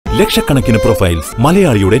ലക്ഷക്കണക്കിന് പ്രൊഫൈൽസ്.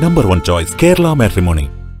 മലയാളിയുടെ number 1 choice Kerala matrimony.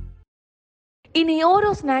 ഇനി ഓരോ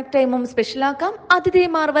സ്നാക്ക് ടൈമും സ്പെഷ്യലാക്കാം അതിഥി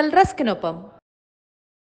മാർവൽ റസ്കിനൊപ്പം.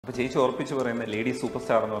 അപ്പോൾ ചേച്ചി ഓർപ്പിച്ച് പറയുന്ന ലേഡി സൂപ്പർ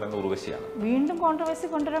സ്റ്റാർ എന്ന് പറയുന്ന ഉർവശിയാണ്. വീണ്ടും കോൺട്രവേഴ്സി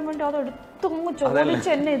കൊണ്ടുവരാൻ വേണ്ടി അത് എടുത്തൊന്ന്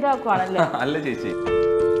ചോദിച്ച് എന്നെ ഇതാക്കുവാണല്ലേ? അല്ല ചേച്ചി,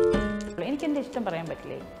 എനിക്ക് എൻ്റെ ഇഷ്ടം പറയാൻ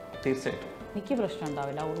പറ്റില്ലേ? തീർച്ചയായിട്ടും എനിക്ക് പ്രശ്നം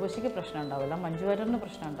ഉണ്ടാവില്ല, ഉർവശിക്ക് പ്രശ്നം ഉണ്ടാവില്ല, മഞ്ജു വാര്യറിന്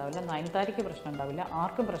പ്രശ്നം ഉണ്ടാവില്ല, നയൻതാരയ്ക്ക് പ്രശ്നം ഉണ്ടാവില്ല,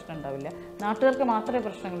 ആർക്കും പ്രശ്നം ഉണ്ടാവില്ല. നാട്ടുകാർക്ക് മാത്രമേ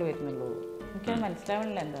പ്രശ്നങ്ങൾ വരുന്നുള്ളൂ. എനിക്കത്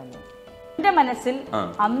മനസ്സിലാവണില്ല എന്താന്ന്. എൻ്റെ മനസ്സിൽ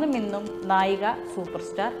അന്നും ഇന്നും നായിക സൂപ്പർ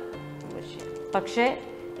സ്റ്റാർ ഉർവശി. പക്ഷേ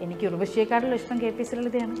എനിക്ക് ഉർവശിയെക്കാളും ഇഷ്ടം KPS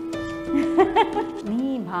ലളിതയാണ്. നീ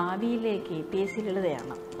ഭാവിയിലെ KPS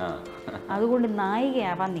ലളിതയാണ്, അതുകൊണ്ട്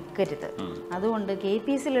നായികയാവാൻ നിൽക്കരുത്. അതുകൊണ്ട്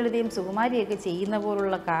KPS ലളിതയും സുകുമാരിയൊക്കെ ചെയ്യുന്ന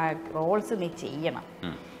പോലുള്ള റോൾസ് നീ ചെയ്യണം.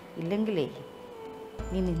 ഇല്ലെങ്കിലേ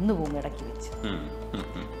നീ നിന്നു പോകും ഇടയ്ക്ക് വെച്ച്.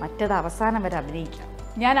 മറ്റത് അവസാനം വരെ അഭിനയിക്കാം.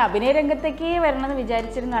 ഞാൻ അഭിനയ രംഗത്തേക്ക് വരണമെന്ന്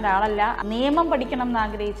വിചാരിച്ചിരുന്ന ഒരാളല്ല. നിയമം പഠിക്കണം എന്ന്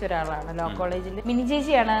ആഗ്രഹിച്ച ഒരാളാണ്. ലോ കോളേജിൽ മിനി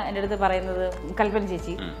ചേച്ചിയാണ് എൻ്റെ അടുത്ത് പറയുന്നത്, കൽപ്പന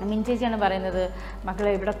ചേച്ചി. മിനി ചേച്ചിയാണ് പറയുന്നത്,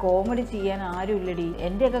 മക്കളെ ഇവിടെ കോമഡി ചെയ്യാൻ ആരും ഇല്ലടി,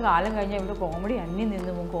 എൻ്റെയൊക്കെ കാലം കഴിഞ്ഞാൽ ഇവിടെ കോമഡി അന്യം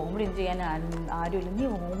നിന്ന് പോകും, കോമഡി ചെയ്യാൻ ആരുമില്ല, നീ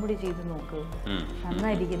കോമഡി ചെയ്ത് നോക്ക്,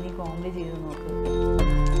 നന്നായിരിക്കും, നീ കോമഡി ചെയ്ത് നോക്ക്.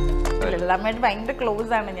 അമ്മയായിട്ട് ഭയങ്കര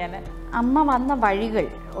ക്ലോസ് ആണ് ഞാൻ. അമ്മ വന്ന വഴികൾ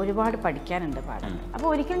ഒരുപാട് പഠിക്കാനുണ്ട് പാടാൻ. അപ്പോൾ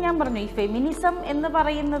ഒരിക്കലും ഞാൻ പറഞ്ഞു, ഈ ഫെമിനിസം എന്ന്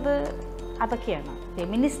പറയുന്നത് അതൊക്കെയാണ്.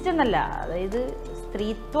 ഫെമിനിസ്റ്റ് എന്നല്ല, അതായത്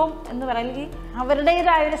സ്ത്രീത്വം എന്ന് പറയുന്നത്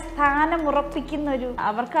അവരുടേതായ ഒരു സ്ഥാനം ഉറപ്പിക്കുന്ന ഒരു,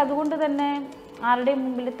 അവർക്ക് അതുകൊണ്ട് തന്നെ ആരുടെയും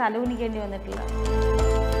മുമ്പിൽ തലകുനിക്കേണ്ടി വന്നിട്ടില്ല.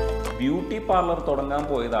 ബ്യൂട്ടി പാർലർ തുടങ്ങാൻ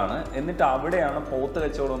പോയതാണ്, എന്നിട്ട് അവിടെയാണ് പോത്ത്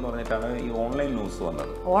കച്ചവടം എന്ന് പറഞ്ഞിട്ടാണ് ഈ ഓൺലൈൻ ന്യൂസ്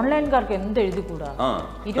വന്നത്. ഓൺലൈൻകാർക്ക് എന്ത് എഴുതിക്കൂടാ?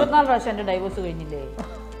 24 പ്രാവശ്യം എൻ്റെ ഡൈവോഴ്സ് കഴിഞ്ഞില്ലേ?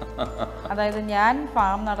 അതായത് ഞാൻ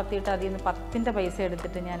ഫാം നടത്തിയിട്ട് അതിൽ നിന്ന് 10ൻ്റെ പൈസ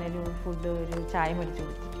എടുത്തിട്ട് ഞാനൊരു ഫുഡ്, ഒരു ചായ മേടിച്ച്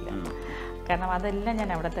കൊടുത്തിട്ടില്ല. കാരണം അതെല്ലാം ഞാൻ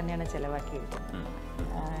അവിടെ തന്നെയാണ് ചിലവാക്കിയത്.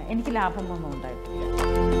 എനിക്ക് ലാഭമൊന്നും ഉണ്ടായിട്ടില്ല.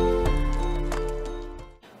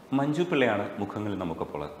 മഞ്ജു പിള്ളയാണ് മുഖങ്ങളിൽ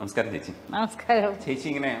നമുക്കപ്പോൾ. നമസ്കാരം ചേച്ചി. നമസ്കാരം ചേച്ചി.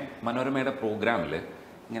 ഇങ്ങനെ മനോരമയുടെ പ്രോഗ്രാമിൽ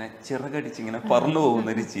ഇങ്ങനെ ചിറകടിച്ച് ഇങ്ങനെ പറന്നു പോകുന്ന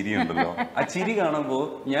ഒരു ചിരി ഉണ്ടല്ലോ, ആ ചിരി കാണുമ്പോൾ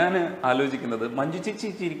ഞാൻ ആലോചിക്കുന്നത് മഞ്ജു ചേച്ചി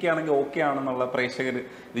ചിരിക്കുകയാണെങ്കിൽ ഓക്കെ ആണെന്നുള്ള പ്രേക്ഷകർ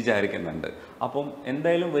വിചാരിക്കുന്നുണ്ട്. അപ്പം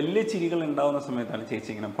എന്തായാലും വലിയ ചിരികൾ ഉണ്ടാവുന്ന സമയത്താണ് ചേച്ചി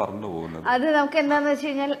ഇങ്ങനെ പറന്നു പോകുന്നത്. അത് നമുക്ക് എന്താണെന്ന് വെച്ച്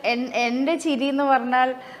കഴിഞ്ഞാൽ, എൻ്റെ ചിരി എന്ന്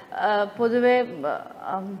പറഞ്ഞാൽ പൊതുവെ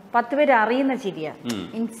 10 പേര് അറിയുന്ന ചിരിയാണ്.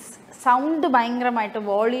 സൗണ്ട് ഭയങ്കരമായിട്ട്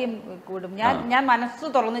വോളിയം കൂടും. ഞാൻ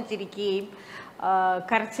മനസ്സ് തുറന്ന് ചിരിക്കുകയും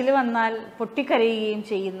കരച്ചിൽ വന്നാൽ പൊട്ടിക്കരയുകയും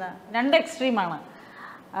ചെയ്യുന്ന 2 എക്സ്ട്രീമാണ്.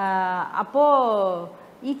 അപ്പോൾ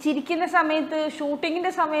ഈ ചിരിക്കുന്ന സമയത്ത്,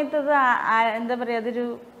 ഷൂട്ടിങ്ങിൻ്റെ സമയത്ത് എന്താ പറയുക, അതൊരു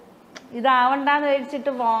ഇതാവണ്ടെന്ന്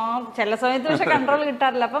കഴിച്ചിട്ട് ചില സമയത്ത് പക്ഷെ കൺട്രോൾ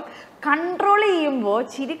കിട്ടാറില്ല. അപ്പം കൺട്രോൾ ചെയ്യുമ്പോൾ,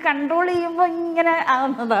 ചിരി കൺട്രോൾ ചെയ്യുമ്പോൾ ഇങ്ങനെ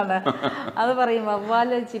ആവുന്നതാണ്. അത് പറയും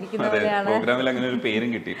വവ്വാല് ചിരിക്കുന്നവരെയാണ്. പ്രോഗ്രാമിൽ അങ്ങനെ ഒരു പേരും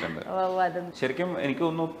കിട്ടിയിട്ടുണ്ട്. ശരിക്കും എനിക്ക്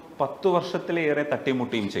തോന്നുന്നു 10 വർഷത്തിലേറെ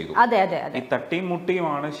തട്ടിമുട്ടിയും ചെയ്തു. അതെ അതെ അതെ. ഈ തട്ടിയും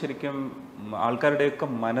മുട്ടിയുമാണ് ശരിക്കും ആൾക്കാരുടെയൊക്കെ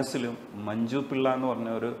മനസ്സിലും മഞ്ജു പിള്ള എന്ന് പറഞ്ഞ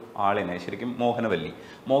ഒരു ആളിനെ ശരിക്കും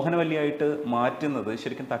മോഹനവല്ലിയായിട്ട് മാറ്റുന്നത്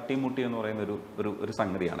ശരിക്കും തട്ടിമുട്ടി എന്ന് പറയുന്ന ഒരു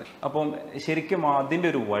സംഗതിയാണ്. അപ്പം ശരിക്കും അതിൻ്റെ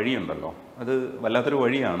ഒരു വഴിയുണ്ടല്ലോ, അത് വല്ലാത്തൊരു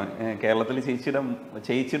വഴിയാണ്. കേരളത്തിൽ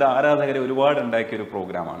ചേച്ചിയുടെ ആരാധകരെ ഒരുപാട് ഉണ്ടാക്കിയ ഒരു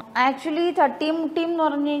പ്രോഗ്രാമാണ്. ആക്ച്വലി തട്ടിയും മുട്ടിയും എന്ന്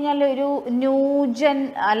പറഞ്ഞു കഴിഞ്ഞാൽ ഒരു ന്യൂജൻ,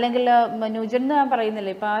 അല്ലെങ്കിൽ ന്യൂജൻ എന്ന് ഞാൻ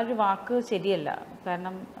പറയുന്നില്ല, ഇപ്പം ആ ഒരു വാക്ക് ശരിയല്ല.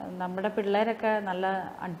 കാരണം നമ്മുടെ പിള്ളേരൊക്കെ നല്ല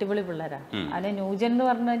അടിപൊളി പിള്ളേരാണ്. അതിന് ന്യൂജൻ എന്ന്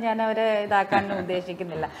പറഞ്ഞ് ഞാൻ അവരെ ഇതാക്കാൻ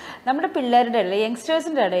ഉദ്ദേശിക്കുന്നില്ല. നമ്മുടെ പിള്ളേരുടെ ഇടയിൽ,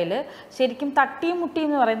 യങ്സ്റ്റേഴ്സിൻ്റെ ഇടയിൽ ശരിക്കും തട്ടിയും മുട്ടിയും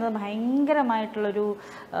എന്ന് പറയുന്നത് ഭയങ്കരമായിട്ടുള്ളൊരു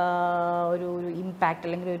ഒരു ഇമ്പാക്റ്റ്,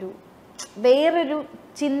 അല്ലെങ്കിൽ ഒരു വേറൊരു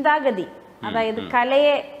ചിന്താഗതി, അതായത്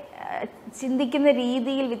കലയെ ചിന്തിക്കുന്ന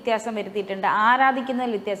രീതിയിൽ വ്യത്യാസം വരുത്തിയിട്ടുണ്ട്,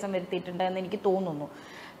 ആരാധിക്കുന്നതിൽ വ്യത്യാസം വരുത്തിയിട്ടുണ്ട് എന്ന് എനിക്ക് തോന്നുന്നു.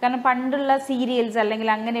 കാരണം പണ്ടുള്ള സീരിയൽസ് അല്ലെങ്കിൽ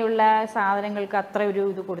അങ്ങനെയുള്ള സാധനങ്ങൾക്ക് അത്ര ഒരു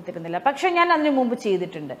ഇത് കൊടുത്തിരുന്നില്ല. പക്ഷെ ഞാൻ അതിന് മുമ്പ്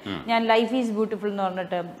ചെയ്തിട്ടുണ്ട്. ഞാൻ ലൈഫ് ഈസ് ബ്യൂട്ടിഫുൾ എന്ന്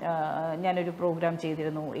പറഞ്ഞിട്ട് ഞാനൊരു പ്രോഗ്രാം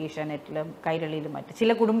ചെയ്തിരുന്നു ഏഷ്യാനെറ്റിലും കൈരളിയിലും മറ്റ്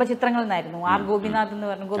ചില കുടുംബ ചിത്രങ്ങളിൽ നിന്നായിരുന്നു. ആർ ഗോപിനാഥ് എന്ന്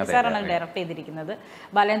പറഞ്ഞു, ഗോപി സാറാണ് ഡയറക്റ്റ് ചെയ്തിരിക്കുന്നത്.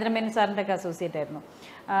 ബാലേന്ദ്രമേനോൻ സാറിൻ്റെ ഒക്കെ അസോസിയേറ്റ് ആയിരുന്നു.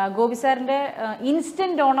 ഗോപി സാറിൻ്റെ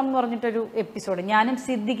ഇൻസ്റ്റന്റ് ഓണം എന്ന് പറഞ്ഞിട്ടൊരു എപ്പിസോഡ് ഞാനും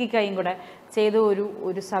സിദ്ദിഖിക്കയും കൂടെ ചെയ്ത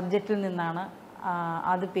ഒരു സബ്ജക്റ്റിൽ നിന്നാണ്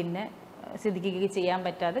അത് പിന്നെ സിദ്ദിഖിക്ക് ചെയ്യാൻ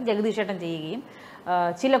പറ്റാതെ ജഗദീഷേട്ടൻ ചെയ്യുകയും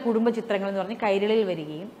ചില കുടുംബ ചിത്രങ്ങൾ എന്ന് പറഞ്ഞ് കൈരളിയിൽ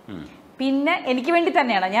വരികയും, പിന്നെ എനിക്ക് വേണ്ടി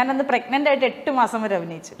തന്നെയാണ്. ഞാനന്ന് പ്രഗ്നൻ്റ് ആയിട്ട് 8 മാസം വരെ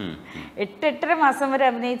അഭിനയിച്ചു. 8-8.5 മാസം വരെ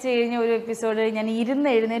അഭിനയിച്ച് കഴിഞ്ഞ ഒരു എപ്പിസോഡ് ഞാൻ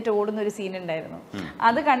എഴുന്നേറ്റ് ഓടുന്ന ഒരു സീൻ ഉണ്ടായിരുന്നു.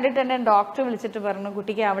 അത് കണ്ടിട്ട് എൻ്റെ ഡോക്ടർ വിളിച്ചിട്ട് പറഞ്ഞു,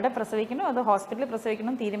 കുട്ടിക്ക് അവിടെ പ്രസവിക്കണോ അതോ ഹോസ്പിറ്റലിൽ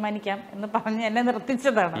പ്രസവിക്കണം തീരുമാനിക്കാം എന്ന് പറഞ്ഞ് എന്നെ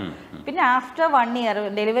നിർത്തിച്ചതാണ്. പിന്നെ ആഫ്റ്റർ 1 ഇയർ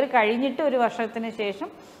ഡെലിവറി കഴിഞ്ഞിട്ട് 1 വർഷത്തിന് ശേഷം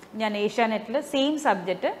ഞാൻ ഏഷ്യാനെറ്റിൽ same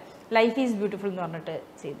subject life is beautiful എന്ന് പറഞ്ഞിട്ട്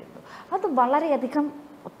ചെയ്തിരുന്നു. അത് വളരെയധികം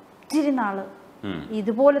ഒത്തിരി നാള്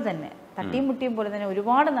ഇതുപോലെ തന്നെ തട്ടിയും മുട്ടിയും പോലെ തന്നെ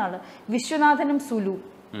ഒരുപാട് നാള് വിശ്വനാഥനും സുലു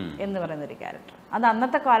എന്ന് പറയുന്ന ഒരു ക്യാരക്ടർ, അത്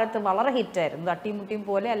അന്നത്തെ കാലത്ത് വളരെ ഹിറ്റായിരുന്നു. തട്ടിയും മുട്ടിയും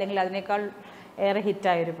പോലെ അല്ലെങ്കിൽ അതിനേക്കാൾ ഏറെ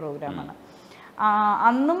ഹിറ്റായൊരു പ്രോഗ്രാമാണ്.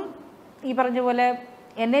 അന്നും ഈ പറഞ്ഞ പോലെ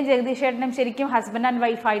എന്നെ ജഗദീഷ് ചേട്ടനും ശരിക്കും ഹസ്ബൻഡ് ആൻഡ്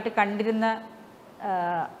വൈഫായിട്ട് കണ്ടിരുന്ന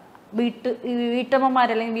വീട്ടമ്മമാർ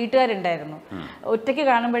അല്ലെങ്കിൽ വീട്ടുകാരുണ്ടായിരുന്നു. ഒറ്റയ്ക്ക്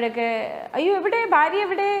കാണുമ്പോഴൊക്കെ അയ്യോ എവിടെ ഭാര്യ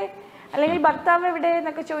എവിടെ അല്ലെങ്കിൽ ഭർത്താവ് എവിടെ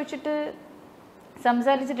എന്നൊക്കെ ചോദിച്ചിട്ട്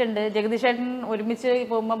സംസാരിച്ചിട്ടുണ്ട്. ജഗദീഷ് ചേട്ടൻ ഒരുമിച്ച്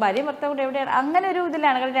പോകുമ്പോൾ ഭാര്യ ഭർത്താവ് എവിടെയാണ് അങ്ങനെ ഒരു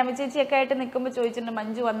ഇതിലാണ്. കാരണം രമചേച്ചിയൊക്കെ ആയിട്ട് നിൽക്കുമ്പോൾ ചോദിച്ചിട്ടുണ്ട്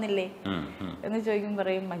മഞ്ജു വന്നില്ലേ എന്ന് ചോദിക്കുമ്പോൾ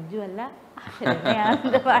പറയും മഞ്ജു അല്ല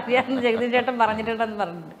എൻ്റെ ഭാര്യയാണെന്ന് ജഗദീഷ് ചേട്ടൻ പറഞ്ഞിട്ടുണ്ടെന്ന്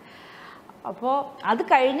പറഞ്ഞിട്ടുണ്ട്. അപ്പോൾ അത്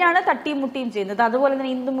കഴിഞ്ഞാണ് തട്ടിയും മുട്ടിയും ചെയ്യുന്നത്. അതുപോലെ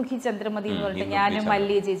തന്നെ ഇന്ദുമുഖി ചന്ദ്രമതി എന്ന് പറഞ്ഞിട്ട് ഞാനും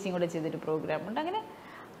മല്ലിയ ചേച്ചിയും കൂടെ ചെയ്തൊരു പ്രോഗ്രാം ഉണ്ട്. അങ്ങനെ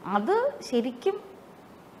അത് ശരിക്കും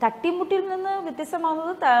തട്ടിമുട്ടിയിൽ നിന്ന്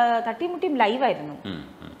വ്യത്യസ്തമാകുന്നത് തട്ടിമുട്ടിയും ലൈവായിരുന്നു.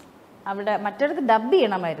 അവിടെ മറ്റൊരിടത്ത് ഡബ്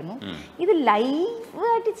ചെയ്യണമായിരുന്നു. ഇത്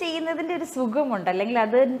ലൈവായിട്ട് ചെയ്യുന്നതിൻ്റെ ഒരു സുഖമുണ്ട്, അല്ലെങ്കിൽ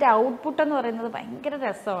അതിൻ്റെ ഔട്ട്പുട്ട് എന്ന് പറയുന്നത് ഭയങ്കര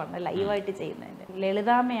രസമാണ് ലൈവായിട്ട് ചെയ്യുന്നതിൻ്റെ.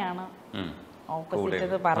 ലളിതാമ്മയാണ് ഓപ്പോസിറ്റ്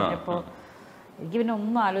എന്ന് പറഞ്ഞപ്പോൾ എനിക്ക് പിന്നെ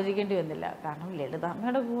ഒന്നും ആലോചിക്കേണ്ടി വന്നില്ല. കാരണം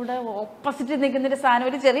ലളിതാമ്മയുടെ കൂടെ ഓപ്പോസിറ്റ് നിൽക്കുന്നൊരു സാധനം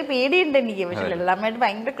ഒരു ചെറിയ പേടിയുണ്ട് എനിക്ക്. പക്ഷെ ലളിതാമ്മയായിട്ട്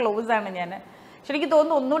ഭയങ്കര ക്ലോസ് ആണ് ഞാൻ. പക്ഷെ എനിക്ക്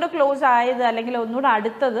തോന്നുന്നു ഒന്നുകൂടെ ക്ലോസ് ആയത് അല്ലെങ്കിൽ ഒന്നുകൂടെ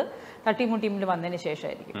അടുത്തത് തട്ടിമുട്ടിയിൽ വന്നതിന്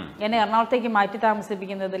ശേഷമായിരിക്കും. എന്നെ എറണാകുളത്തേക്ക് മാറ്റി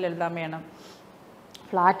താമസിപ്പിക്കുന്നത് ലളിതാമ്മയാണ്,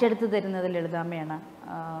 ഫ്ലാറ്റ് എടുത്ത് തരുന്നത് ലളിതാമ്മയാണ്.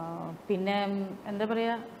 പിന്നെ എന്താ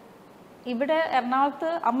പറയുക, ഇവിടെ എറണാകുളത്ത്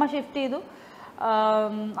അമ്മ ഷിഫ്റ്റ് ചെയ്തു.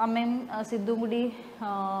 അമ്മയും സിദ്ധുവും കൂടി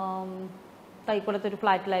തൈക്കുളത്തൊരു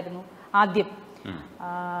ഫ്ലാറ്റിലായിരുന്നു ആദ്യം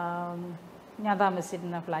ഞാൻ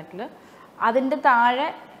താമസിച്ചിരുന്ന ഫ്ലാറ്റിൽ. അതിൻ്റെ താഴെ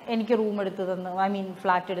എനിക്ക് റൂം എടുത്ത് തന്ന്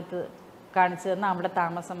ഫ്ലാറ്റ് എടുത്ത് കാണിച്ചു തന്ന് അവിടെ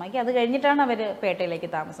താമസമാക്കി. അത് കഴിഞ്ഞിട്ടാണ് അവർ പേട്ടയിലേക്ക്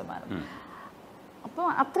താമസം മാറുന്നത്. അപ്പോൾ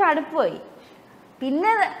അത്ര അടുപ്പമായി.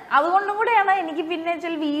 പിന്നെ അതുകൊണ്ടും കൂടെയാണ് എനിക്ക് പിന്നെ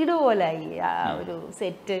വെച്ചാൽ വീട് പോലായി ആ ഒരു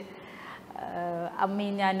സെറ്റ്.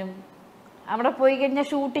 അമ്മയും ഞാനും അവിടെ പോയി കഴിഞ്ഞാൽ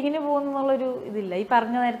ഷൂട്ടിങ്ങിന് പോകുന്നുള്ളൊരു ഇതില്ല. ഈ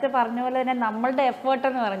നേരത്തെ പറഞ്ഞ പോലെ തന്നെ നമ്മളുടെ എഫേർട്ട്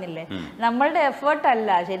എന്ന് പറഞ്ഞില്ലേ, നമ്മളുടെ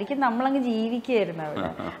എഫേർട്ടല്ല, ശരിക്കും നമ്മളങ്ങ് ജീവിക്കുകയായിരുന്നു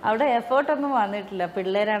അവിടെ എഫേർട്ടൊന്നും വന്നിട്ടില്ല.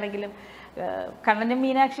 പിള്ളേരാണെങ്കിലും കണ്ണനും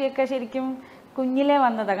മീനാക്ഷിയൊക്കെ ശരിക്കും കുഞ്ഞിലേ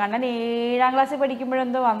വന്നതാണ്. കണ്ണൻ 7ാം ക്ലാസ്സിൽ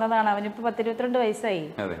പഠിക്കുമ്പോഴെന്തോ വന്നതാണ്. അവനിപ്പോൾ 10-22 വയസ്സായി,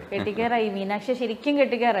 കെട്ടിക്കാറായി. മീനാക്ഷി ശരിക്കും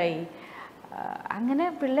കെട്ടിക്കാറായി. അങ്ങനെ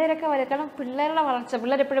പിള്ളേരൊക്കെ വരും. കാരണം പിള്ളേരുടെ വളർച്ച,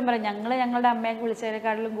 പിള്ളേരെപ്പോഴും പറയും ഞങ്ങളുടെ അമ്മയൊക്കെ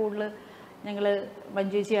വിളിച്ചതിനെക്കാട്ടിലും കൂടുതൽ ഞങ്ങൾ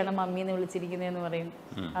മഞ്ജുച്ചിയാണ് മമ്മീന്ന് വിളിച്ചിരിക്കുന്നതെന്ന് പറയും.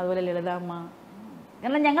 അതുപോലെ ലളിതാമ്മ,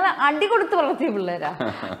 കാരണം ഞങ്ങൾ അടി കൊടുത്ത് വളർത്തിയ പിള്ളേരാ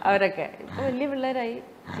അവരൊക്കെ. ഇപ്പൊ വലിയ പിള്ളേരായി.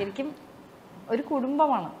 ശരിക്കും ഒരു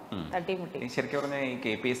കുടുംബമാണ് തട്ടിമുട്ടി. ശരിക്കും പറഞ്ഞാൽ ഈ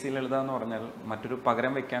KPSC ലളിത എന്ന് പറഞ്ഞാൽ മറ്റൊരു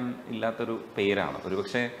പകരം വെക്കാൻ ഇല്ലാത്തൊരു പേരാണ്.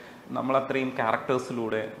 ഒരുപക്ഷെ നമ്മളത്രയും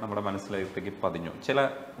ക്യാരക്ടേഴ്സിലൂടെ നമ്മുടെ മനസ്സിലേക്ക് പതിഞ്ഞു. ചില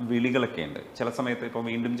വിളികളൊക്കെ ഉണ്ട്. ചില സമയത്ത് ഇപ്പോൾ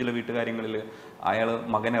വീണ്ടും ചില വീട്ടുകാര്യങ്ങളിൽ അയാൾ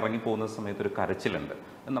മകൻ ഇറങ്ങിപ്പോകുന്ന സമയത്ത് ഒരു കരച്ചിലുണ്ട്.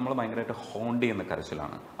 നമ്മൾ ഭയങ്കരമായിട്ട് ഹോണ്ട് ചെയ്യുന്ന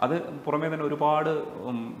കരച്ചിലാണ്. അത് പുറമേ തന്നെ ഒരുപാട്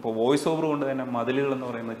ഇപ്പോൾ വോയിസ് ഓവർ കൊണ്ട് തന്നെ മതിലുകൾ എന്ന്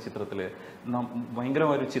പറയുന്ന ചിത്രത്തിൽ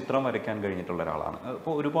ഭയങ്കരമായൊരു ചിത്രം വരയ്ക്കാൻ കഴിഞ്ഞിട്ടുള്ള ഒരാളാണ്.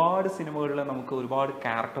 അപ്പോൾ ഒരുപാട് സിനിമകളിൽ നമുക്ക് ഒരുപാട്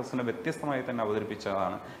ക്യാരക്ടേഴ്സിനെ വ്യത്യസ്തമായി തന്നെ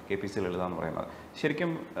അവതരിപ്പിച്ചതാണ് KPSC ലളിത എന്ന് പറയുന്നത്.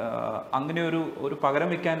 ശരിക്കും അങ്ങനെ ഒരു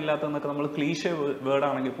പകരം വെക്കാനില്ലാത്തതെന്നൊക്കെ നമ്മൾ ക്ലീഷേ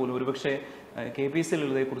വേർഡാണെങ്കിൽ പോലും ഒരുപക്ഷെ KPSC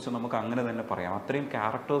ലളിതയെക്കുറിച്ച് നമുക്ക് അങ്ങനെ തന്നെ പറയാം. അത്രയും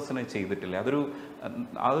ക്യാരക്ടേഴ്സിനെ ചെയ്തിട്ടില്ല.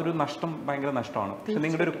 അതൊരു നഷ്ടം, ഭയങ്കര നഷ്ടമാണ്. പക്ഷെ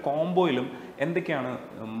നിങ്ങളുടെ ഒരു കോംബോയിലും എന്തൊക്കെയാണ്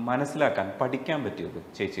മനസ്സിലാക്കാൻ പഠിക്കാൻ പറ്റിയത്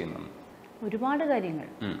ചേച്ചിയിൽ നിന്ന്? ഒരുപാട് കാര്യങ്ങൾ.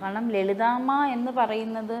 കാരണം ലളിതാമ്മ എന്ന്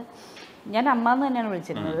പറയുന്നത്, ഞാൻ അമ്മ എന്ന് തന്നെയാണ്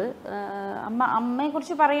വിളിച്ചിരുന്നത്.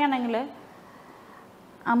 അമ്മയെക്കുറിച്ച് പറയുകയാണെങ്കിൽ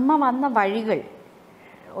അമ്മ വന്ന വഴികൾ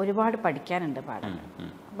ഒരുപാട് പഠിക്കാനുണ്ട്, പാഠം.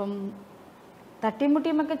 അപ്പം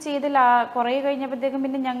തട്ടിമുട്ടിയുമൊക്കെ ചെയ്തിൽ കുറേ കഴിഞ്ഞപ്പോഴത്തേക്കും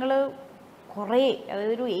പിന്നെ ഞങ്ങൾ കുറേ,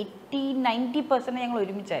 അതായത് ഒരു 80-90% ഞങ്ങൾ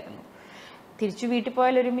ഒരുമിച്ചായിരുന്നു. തിരിച്ചു വീട്ടിൽ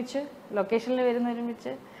പോയാൽ ഒരുമിച്ച്, ലൊക്കേഷനിൽ വരുന്ന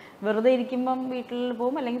ഒരുമിച്ച്, വെറുതെ ഇരിക്കുമ്പം വീട്ടിൽ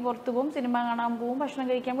പോകും, അല്ലെങ്കിൽ പുറത്ത് പോകും, സിനിമ കാണാൻ പോകും, ഭക്ഷണം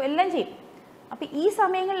കഴിക്കാൻ പോകും, എല്ലാം ചെയ്യും. അപ്പം ഈ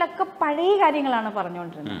സമയങ്ങളിലൊക്കെ പഴയ കാര്യങ്ങളാണ്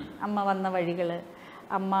പറഞ്ഞുകൊണ്ടിരുന്നത്. അമ്മ വന്ന വഴികൾ,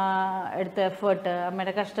 അമ്മ എടുത്ത എഫേർട്ട്,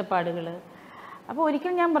 അമ്മയുടെ കഷ്ടപ്പാടുകൾ. അപ്പോൾ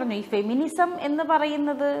ഒരിക്കലും ഞാൻ പറഞ്ഞു, ഈ ഫെമിനിസം എന്ന്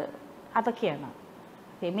പറയുന്നത് അതൊക്കെയാണ്.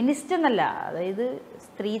 ഫെമിനിസ്റ്റ് എന്നല്ല, അതായത്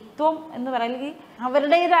സ്ത്രീത്വം എന്ന് പറയുന്നത്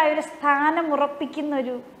അവരുടേതായ ഒരു സ്ഥാനം ഉറപ്പിക്കുന്ന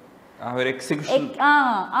ഒരു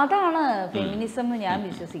അതാണ് ഫെമിനിസം എന്ന് ഞാൻ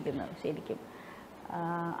വിശ്വസിക്കുന്നത്. ശരിക്കും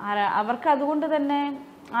അവർക്ക് അതുകൊണ്ട് തന്നെ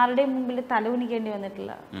ആരുടെയും മുമ്പിൽ തലകുനിക്കേണ്ടി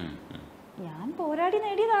വന്നിട്ടില്ല. ഞാൻ പോരാടി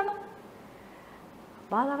നേടിയതാണ്.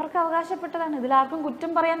 അപ്പൊ അത് അവർക്ക് അവകാശപ്പെട്ടതാണ്. ഇതിലാർക്കും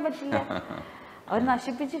കുറ്റം പറയാൻ പറ്റില്ല. അവർ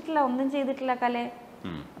നശിപ്പിച്ചിട്ടില്ല, ഒന്നും ചെയ്തിട്ടില്ല കലയെ.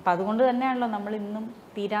 അപ്പൊ അതുകൊണ്ട് തന്നെയാണല്ലോ നമ്മൾ ഇന്നും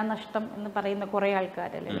തീരാനഷ്ടം എന്ന് പറയുന്ന കുറെ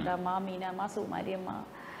ആൾക്കാർ, ലളിതാമ്മ, മീനാമ്മ, സുകുമാരിയമ്മ,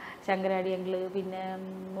 ശങ്കരാടിയങ്ങള്, പിന്നെ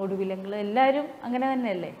ഒടുവിലങ്ങള്, എല്ലാവരും അങ്ങനെ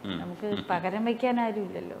തന്നെയല്ലേ. നമുക്ക് പകരം വയ്ക്കാൻ ആരും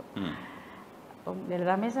ഇല്ലല്ലോ. അപ്പം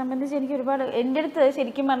ലളിതാമ്മയെ സംബന്ധിച്ച് എനിക്ക് ഒരുപാട്, എൻ്റെ അടുത്ത്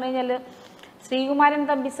ശരിക്കും പറഞ്ഞു കഴിഞ്ഞാൽ ശ്രീകുമാരൻ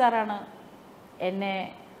തമ്പി സാറാണ് എന്നെ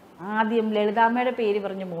ആദ്യം ലളിതാമ്മയുടെ പേര്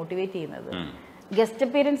പറഞ്ഞ് മോട്ടിവേറ്റ് ചെയ്യുന്നത്. ഗസ്റ്റ്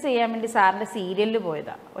അപ്പിയറൻസ് ചെയ്യാൻ വേണ്ടി സാറിൻ്റെ സീരിയലിൽ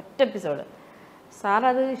പോയതാ, ഒറ്റ എപ്പിസോഡ്. സാർ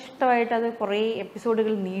അത് ഇഷ്ടമായിട്ട് അത് കുറേ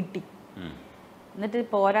എപ്പിസോഡുകൾ നീട്ടി. എന്നിട്ട്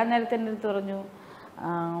പോരാൻ നേരത്തെ എൻ്റെ അടുത്ത് പറഞ്ഞു,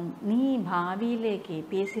 നീ ഭാവിയിലേക്ക്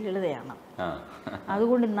APSC ലളിതയാണ്,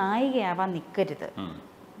 അതുകൊണ്ട് നായികയാവാൻ നിൽക്കരുത്,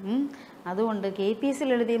 അതുകൊണ്ട് KPSC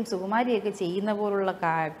ലളിതയും സുകുമാരിയൊക്കെ ചെയ്യുന്ന പോലുള്ള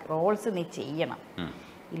റോൾസ് നീ ചെയ്യണം,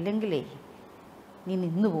 ഇല്ലെങ്കിലേ നീ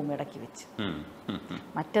നിന്നു പോകും ഇടയ്ക്ക് വെച്ച്,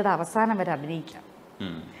 മറ്റത് അവസാനം വരെ അഭിനയിക്കാം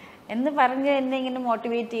എന്ന് പറഞ്ഞ് എന്നെ ഇങ്ങനെ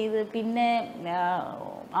മോട്ടിവേറ്റ് ചെയ്ത്. പിന്നെ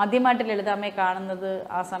ആദ്യമായിട്ട് ലളിതാമ്മയെ കാണുന്നത്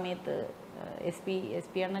ആ സമയത്ത്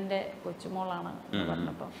SP അണ്ണൻ്റെ കൊച്ചുമോളാണ് എന്ന്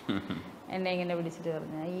പറഞ്ഞപ്പോൾ എന്നെ ഇങ്ങനെ വിളിച്ചിട്ട്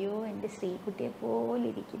പറഞ്ഞു, അയ്യോ എൻ്റെ ശ്രീകുട്ടിയെ പോലെ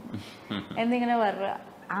ഇരിക്കുന്നു എന്നിങ്ങനെ പറഞ്ഞ.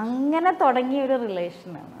 അങ്ങനെ തുടങ്ങിയ ഒരു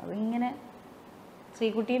റിലേഷനാണ് അതിങ്ങനെ.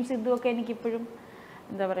 ശ്രീകുട്ടിയും സിദ്ധുവൊക്കെ എനിക്കിപ്പോഴും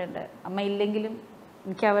എന്താ പറയണ്ടേ, അമ്മ ഇല്ലെങ്കിലും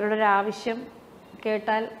എനിക്ക് അവരുടെ ഒരു ആവശ്യം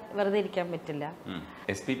കേട്ടാൽ വെറുതെ ഇരിക്കാൻ പറ്റില്ല.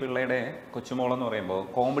 SP പിള്ളയുടെ കൊച്ചുമോളെന്ന് പറയുമ്പോൾ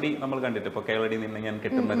കോമഡി നമ്മൾ കണ്ടിട്ട് ഇപ്പോൾ കേളടി നിന്ന് ഞാൻ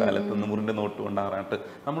കെട്ടുന്ന കാലത്ത് നിന്ന് മുറിൻ്റെ നോട്ട് കൊണ്ടാറാട്ട്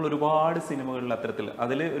നമ്മൾ ഒരുപാട് സിനിമകളിൽ അത്തരത്തിൽ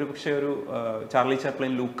അതിൽ ഒരു പക്ഷേ ഒരു ചാർലി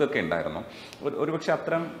ചാപ്ലിൻ ലുക്കൊക്കെ ഉണ്ടായിരുന്നു. ഒരു പക്ഷെ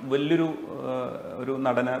അത്തരം വലിയൊരു ഒരു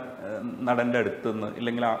നടൻ്റെ അടുത്ത് നിന്ന്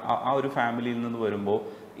ഇല്ലെങ്കിൽ ആ ഒരു ഫാമിലിയിൽ നിന്ന് വരുമ്പോൾ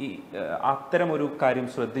ഈ അത്തരം ഒരു കാര്യം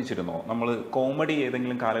ശ്രദ്ധിച്ചിരുന്നോ? നമ്മൾ കോമഡി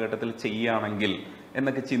ഏതെങ്കിലും കാലഘട്ടത്തിൽ ചെയ്യുകയാണെങ്കിൽ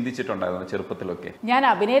എന്നൊക്കെ ചിന്തിച്ചിട്ടുണ്ടായിരുന്നു ചെറുപ്പത്തിലൊക്കെ? ഞാൻ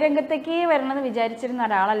അഭിനയ രംഗത്തേക്ക് വരണമെന്ന് വിചാരിച്ചിരുന്ന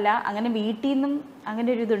ഒരാളല്ല. അങ്ങനെ വീട്ടിൽ നിന്നും അങ്ങനെ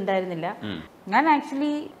ഒരു ഇതുണ്ടായിരുന്നില്ല. ഞാൻ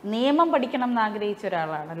ആക്ച്വലി നിയമം പഠിക്കണം എന്ന് ആഗ്രഹിച്ച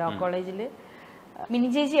ഒരാളാണ്. ലോ കോളേജിൽ മിനി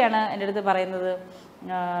ചേച്ചിയാണ് എൻ്റെ അടുത്ത് പറയുന്നത്,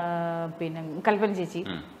 പിന്നെ കൽപ്പന ചേച്ചി,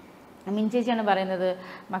 മിനി ചേച്ചിയാണ് പറയുന്നത്,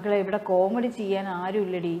 മക്കളെ ഇവിടെ കോമഡി ചെയ്യാൻ ആരും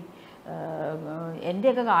ഇല്ലടി,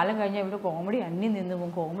 എൻ്റെയൊക്കെ കാലം കഴിഞ്ഞാൽ ഇവിടെ കോമഡി അന്യം നിന്ന്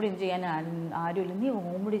പോകും, കോമഡി ചെയ്യാൻ ആരുമില്ല, നീ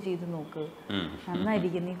കോമഡി ചെയ്ത് നോക്ക്,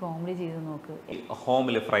 നന്നായിരിക്കും, നീ കോമഡി ചെയ്ത് നോക്ക്.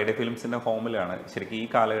 ഹോമിൽ ഫ്രൈഡേ ഫിലിംസിൻ്റെ ഹോമിലാണ് ശരിക്കും ഈ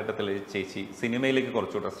കാലഘട്ടത്തിൽ ചേച്ചി സിനിമയിലേക്ക്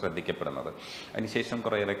കുറച്ചുകൂടെ ശ്രദ്ധിക്കപ്പെടുന്നത്. അതിനുശേഷം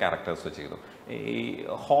കുറേയേറെ ക്യാരക്ടേഴ്സ് ചെയ്തു. ഈ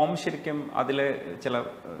ഹോം ശരിക്കും അതിലെ ചില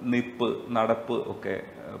നിപ്പ് നടപ്പ് ഒക്കെ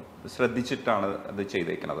ശ്രദ്ധിച്ചിട്ടാണ് അത്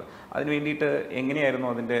ചെയ്തേക്കുന്നത്. അതിന് വേണ്ടിയിട്ട് എങ്ങനെയായിരുന്നു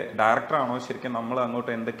അതിൻ്റെ ഡയറക്ടറാണോ ശരിക്കും നമ്മൾ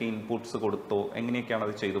അങ്ങോട്ട് എന്തൊക്കെ ഇൻപുട്സ് കൊടുത്തോ എങ്ങനെയൊക്കെയാണ്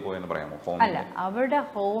അത് ചെയ്തു പോയെന്ന് പറയാമോ? അല്ല, അവിടെ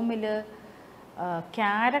ഹോമിൽ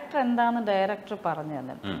ക്യാരക്ടർ എന്താണെന്ന് ഡയറക്ടർ പറഞ്ഞു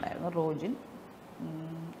തന്നിട്ടുണ്ടായിരുന്നു.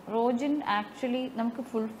 റോജിൻ ആക്ച്വലി നമുക്ക്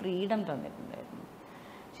ഫുൾ ഫ്രീഡം തന്നിട്ടുണ്ടായിരുന്നു.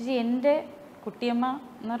 ചേച്ചി എൻ്റെ കുട്ടിയമ്മ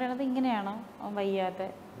എന്ന് പറയുന്നത് ഇങ്ങനെയാണോ വയ്യാതെ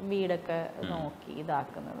വീടൊക്കെ നോക്കി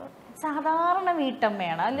ഇതാക്കുന്നത്, സാധാരണ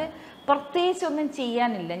വീട്ടമ്മയാണ്, അതിൽ പ്രത്യേകിച്ച് ഒന്നും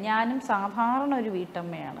ചെയ്യാനില്ല. ഞാനും സാധാരണ ഒരു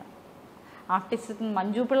വീട്ടമ്മയാണ്. ആർട്ടിസ്റ്റ്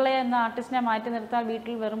മഞ്ജു പിള്ളൈ എന്ന ആർട്ടിസ്റ്റിനെ മാറ്റി നിർത്താൻ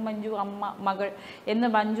വീട്ടിൽ വെറും മഞ്ജു അമ്മ മകൾ എന്ന്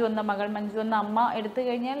മഞ്ജു എന്ന മകൾ മഞ്ജു എന്ന അമ്മ എടുത്തു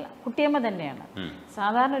കഴിഞ്ഞാൽ കുട്ടിയമ്മ തന്നെയാണ്,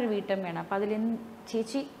 സാധാരണ ഒരു വീട്ടമ്മയാണ്. അപ്പം അതിൽ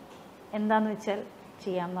ചേച്ചി എന്താന്ന് വെച്ചാൽ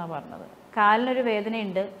ചെയ്യാമെന്നാണ് പറഞ്ഞത്. കാലിനൊരു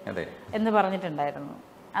വേദനയുണ്ട് എന്ന് പറഞ്ഞിട്ടുണ്ടായിരുന്നു.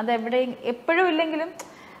 അതെവിടെ എപ്പോഴും ഇല്ലെങ്കിലും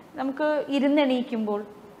നമുക്ക് ഇരുന്നെണീക്കുമ്പോൾ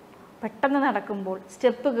പെട്ടെന്ന് നടക്കുമ്പോൾ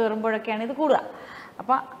സ്റ്റെപ്പ് കയറുമ്പോഴൊക്കെയാണ് ഇത് കൂടുക.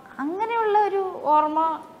 അപ്പം അങ്ങനെയുള്ള ഒരു ഓർമ്മ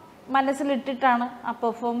മനസ്സിലിട്ടിട്ടാണ് ആ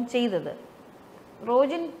പെർഫോം ചെയ്തത്.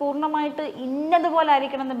 റോജിൻ പൂർണ്ണമായിട്ട് ഇന്നതുപോലെ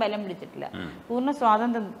ആയിരിക്കണം എന്ന് ബലം പിടിച്ചിട്ടില്ല, പൂർണ്ണ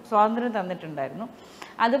സ്വാതന്ത്ര്യം തന്നിട്ടുണ്ടായിരുന്നു.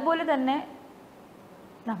 അതുപോലെ തന്നെ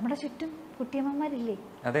നമ്മുടെ ചുറ്റും കുട്ടിയമ്മമാരില്ലേ?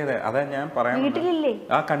 അതെ അതെ, അതാ ഞാൻ പറയാൻ വീട്ടിലില്ലേ?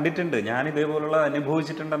 കണ്ടിട്ടുണ്ട്, ഞാൻ ഇതേപോലുള്ള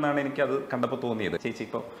അനുഭവിച്ചിട്ടുണ്ടെന്നാണ് എനിക്കത് കണ്ടപ്പോൾ തോന്നിയത്. ചേച്ചി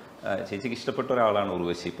ഇപ്പോൾ ചേച്ചിക്ക് ഇഷ്ടപ്പെട്ട ഒരാളാണ്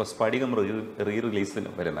ഉർവശി. ഇപ്പോൾ സ്ഫടികം റിലീസിന്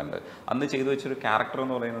വരുന്നുണ്ട്. അന്ന് ചെയ്തു വെച്ചൊരു ക്യാരക്ടർ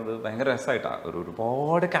എന്ന് പറയുന്നത് ഭയങ്കര രസമായിട്ടാണ്.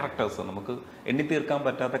 ഒരുപാട് ക്യാരക്ടേഴ്സ്, നമുക്ക് എണ്ണി തീർക്കാൻ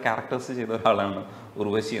പറ്റാത്ത ക്യാരക്ടേഴ്സ് ചെയ്ത ഒരാളാണ്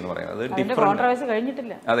ഉർവശി എന്ന് പറയുന്നത്. അത്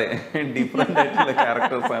കഴിഞ്ഞിട്ടില്ല. അതെ, ഡിഫറെന്റ് ആയിട്ടുള്ള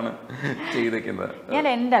ക്യാരക്ടേഴ്സാണ് ചെയ്തിരിക്കുന്നത്. ഞാൻ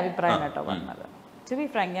എൻ്റെ അഭിപ്രായം കേട്ടോ പറഞ്ഞത്. ടു ബി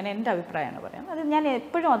ഫ്രാങ്ക്, ഞാൻ എൻ്റെ അഭിപ്രായമാണ് പറയുന്നത്. അത് ഞാൻ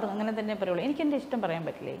എപ്പോഴും അത് അങ്ങനെ തന്നെ പറയുള്ളൂ. എനിക്ക് എൻ്റെ ഇഷ്ടം പറയാൻ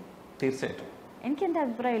പറ്റില്ലേ? തീർച്ചയായിട്ടും എനിക്ക് എൻ്റെ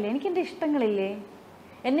അഭിപ്രായമില്ലേ? എനിക്ക് എൻ്റെ ഇഷ്ടങ്ങളില്ലേ?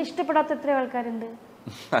 എന്നെ ഇഷ്ടപ്പെടാത്ത എത്രയോ ആൾക്കാരുണ്ട്.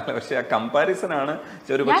 പക്ഷെ ആ കമ്പാരിസൺ ആണ്.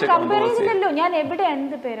 ഞാൻ കമ്പയർ ചെയ്തില്ലല്ലോ. ഞാൻ എവിടെ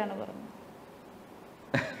എന്ത് പേരാണ് പറഞ്ഞത്?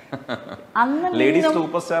 അന്ന് ലേഡി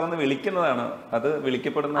സൂപ്പർ സ്റ്റാർ എന്ന് വിളിക്കുന്നതാണ് അത്.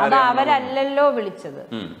 വിളിക്കപ്പെടുന്ന അത് അവരല്ലല്ലോ വിളിച്ചത്.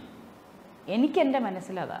 എനിക്ക് എൻ്റെ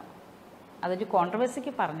മനസ്സിലതാണ്. അതൊരു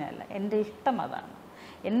കോൺട്രവേഴ്സിക്ക് പറഞ്ഞതല്ല, എൻ്റെ ഇഷ്ടം അതാണ്.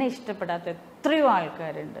 എന്നെ ഇഷ്ടപ്പെടാത്ത എത്രയോ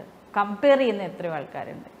ആൾക്കാരുണ്ട്, കമ്പയർ ചെയ്യുന്ന എത്രയോ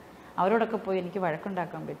ആൾക്കാരുണ്ട്. അവരോടൊക്കെ പോയി എനിക്ക്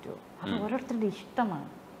വഴക്കുണ്ടാക്കാൻ പറ്റുമോ? അത് ഓരോരുത്തരുടെ ഇഷ്ടമാണ്.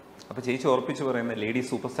 അപ്പൊ ചേച്ചി ഓർപ്പിച്ച് പറയുന്നത് ലേഡി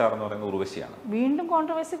സൂപ്പർ സ്റ്റാർ എന്ന് പറയുന്നത് ഉർവശിയാണ്. വീണ്ടും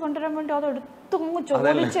കോൺട്രവേഴ്സി കൊണ്ടുവരാൻ വേണ്ടി അത് എടുത്തു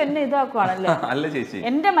ചോദിച്ച് എന്നെ ഇതാക്കുവാണല്ലോ. അല്ല ചേച്ചി,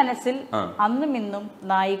 എന്റെ മനസ്സിൽ അന്നും ഇന്നും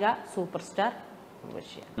നായിക super star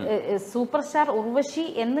ഉർവശിയാണ്. Super star Urvashi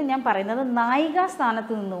എന്ന് ഞാൻ പറയുന്നത് നായിക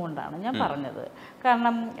സ്ഥാനത്ത് നിന്നുകൊണ്ടാണ് ഞാൻ പറഞ്ഞത്.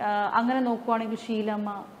 കാരണം അങ്ങനെ നോക്കുവാണെങ്കിൽ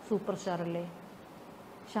ഷീലമ്മ സൂപ്പർ സ്റ്റാർ അല്ലേ,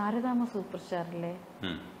 ശാരദാമ്മ സൂപ്പർ സ്റ്റാർ അല്ലേ,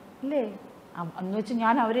 അല്ലേ? എന്ന് വെച്ച്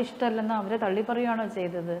ഞാൻ അവരെ ഇഷ്ടമല്ലെന്ന് അവരെ തള്ളി പറയുകയാണോ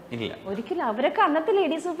ചെയ്തത്? ഒരിക്കലും. അവരൊക്കെ അന്നത്തെ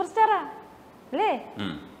ലേഡി സൂപ്പർ സ്റ്റാറാ അല്ലേ?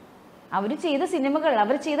 അവര് ചെയ്ത സിനിമകൾ,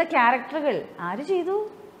 അവർ ചെയ്ത ക്യാരക്ടറുകൾ ആര് ചെയ്തു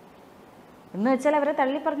എന്ന് വെച്ചാൽ അവരെ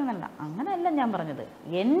തള്ളി പറഞ്ഞതല്ല. അങ്ങനെയല്ല ഞാൻ പറഞ്ഞത്.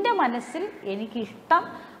 എൻ്റെ മനസ്സിൽ എനിക്കിഷ്ടം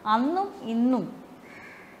അന്നും ഇന്നും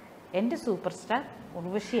എൻ്റെ സൂപ്പർ സ്റ്റാർ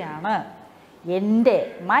ഉർവശിയാണ്. എൻ്റെ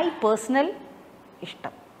മൈ പേഴ്സണൽ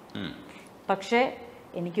ഇഷ്ടം. പക്ഷേ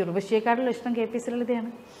എനിക്ക് ഉർവശിയെക്കാളും ഇഷ്ടം KPS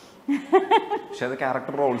ലളിതയാണ്.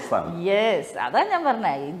 യെസ്, അതാ ഞാൻ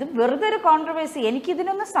പറഞ്ഞത്. ഇത് വെറുതെ ഒരു കോൺട്രവേഴ്സി.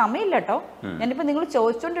 എനിക്കിതിനൊന്നും സമയമില്ല കേട്ടോ. ഞാനിപ്പോൾ നിങ്ങൾ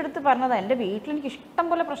ചോദിച്ചുകൊണ്ടെടുത്ത് പറഞ്ഞതാ. എൻ്റെ വീട്ടിൽ എനിക്ക് ഇഷ്ടം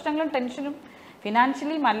പോലെ പ്രശ്നങ്ങളും ടെൻഷനും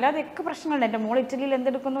ഫിനാൻഷ്യലിയും അല്ലാതെയൊക്കെ പ്രശ്നങ്ങളുണ്ട്. എൻ്റെ മോൾ ഇറ്റലിയിൽ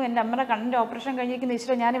എന്തെടുക്കുന്നു, എൻ്റെ അമ്മയുടെ കണ്ണിൻ്റെ ഓപ്പറേഷൻ കഴിഞ്ഞിരിക്കുന്ന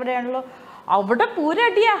ഈശ്വര, ഞാനിവിടെയാണല്ലോ, അവിടെ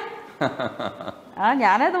പൂരടിയാ.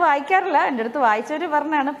 ഞാനത് വായിക്കാറില്ല, എൻ്റെ അടുത്ത് വായിച്ചവർ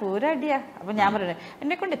പറഞ്ഞാണ് പൂരടിയാ. അപ്പം ഞാൻ പറയുന്നത്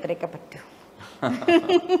എന്നെ കൊണ്ട് ഇത്രയൊക്കെ പറ്റൂ.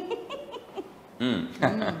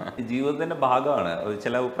 ജീവിതത്തിന്റെ ഭാഗമാണ്.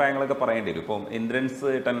 ചില അഭിപ്രായങ്ങളൊക്കെ പറയേണ്ടി വരും. ഇപ്പം ഇന്ദ്രൻസ്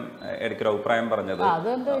ഏട്ടൻ ഇടയ്ക്കൊരു അഭിപ്രായം പറഞ്ഞത്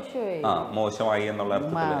മോശമായി എന്നുള്ള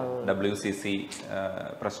അർത്ഥത്തില് WCC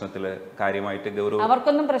പ്രശ്നത്തില് കാര്യമായിട്ട് ഗൗരവം.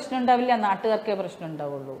 അവർക്കൊന്നും പ്രശ്നം ഉണ്ടാവില്ല, നാട്ടുകാർക്കേ പ്രശ്നം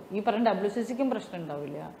ഉണ്ടാവുള്ളൂ. ഈ പറഞ്ഞ WCCക്കും പ്രശ്നം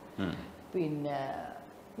ഉണ്ടാവില്ല, പിന്നെ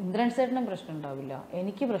ഇന്ദ്രൻസ് ഏട്ടനും പ്രശ്നം ഉണ്ടാവില്ല,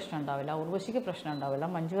 എനിക്ക് പ്രശ്നം ഉണ്ടാവില്ല, ഉർവശിക്ക് പ്രശ്നം ഉണ്ടാവില്ല,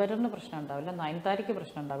 മഞ്ജു വാര്യറിന് പ്രശ്നം ഉണ്ടാവില്ല, നയൻതാരയ്ക്ക്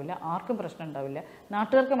പ്രശ്നം ഉണ്ടാവില്ല, ആർക്കും പ്രശ്നം ഉണ്ടാവില്ല.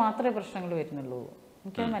 നാട്ടുകാർക്ക് മാത്രമേ പ്രശ്നങ്ങൾ വരുന്നുള്ളൂ.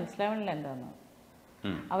 എനിക്കത് മനസ്സിലാവണില്ല എന്താന്ന്.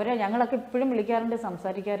 അവരെ ഞങ്ങളൊക്കെ ഇപ്പോഴും വിളിക്കാറുണ്ട്,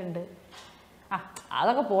 സംസാരിക്കാറുണ്ട്.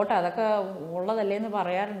 അതൊക്കെ പോട്ടെ, അതൊക്കെ ഉള്ളതല്ലേ എന്ന്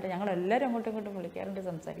പറയാറുണ്ട്. ഞങ്ങൾ എല്ലാവരും അങ്ങോട്ടും ഇങ്ങോട്ടും വിളിക്കാറുണ്ട്,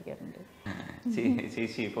 സംസാരിക്കാറുണ്ട്.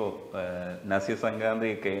 ചേച്ചി ഇപ്പോൾ നസീർ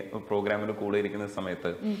സംക്രാന്തിയൊക്കെ പ്രോഗ്രാമിൽ കൂടെ ഇരിക്കുന്ന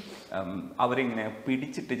സമയത്ത് അവരിങ്ങനെ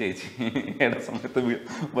പിടിച്ചിട്ട് ചേച്ചിയുടെ സമയത്ത്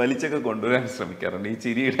വലിച്ചൊക്കെ കൊണ്ടുവരാൻ ശ്രമിക്കാറുണ്ട്. ഈ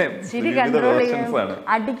ചിരിയുടെ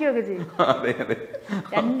അടിക്കുകയൊക്കെ ചെയ്യും. അതെ അതെ,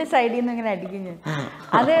 രണ്ട് സൈഡിൽ നിന്ന് ഇങ്ങനെ അടിക്കും ഞാൻ.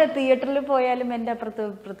 അത് തിയേറ്ററിൽ പോയാലും എൻ്റെ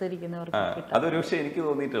അപ്പുറത്തിരിക്കുന്നവർക്ക്. അതൊരു പക്ഷേ എനിക്ക്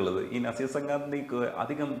തോന്നിയിട്ടുള്ളത് ഈ നസീർ സംക്രാന്തിക്ക്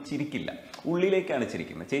അധികം ചിരിക്കില്ല, ഉള്ളിലേക്കാണ്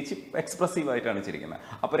ചിരിക്കുന്നത്. ചേച്ചി എക്സ്പ്രസീവ് ആയിട്ടാണ് ചിരിക്കുന്നത്.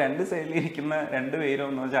 അപ്പോൾ രണ്ട് സൈഡിൽ ഇരിക്കുന്ന രണ്ടുപേരും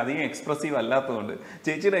എന്ന് വെച്ചാൽ അധികം എക്സ്പ്രസീവ് അല്ലാത്തതുകൊണ്ട്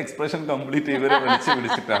ചേച്ചിയുടെ എക്സ്പ്രഷൻ കംപ്ലീറ്റ് ഇവരെ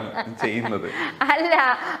പിടിച്ചിട്ടാണ് ചെയ്യുന്നത്. അല്ല,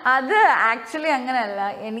 അത് ആക്ച്വലി അങ്ങനെയല്ല.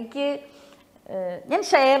 ഞാൻ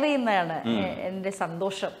ഷെയർ ചെയ്യുന്നതാണ് എൻ്റെ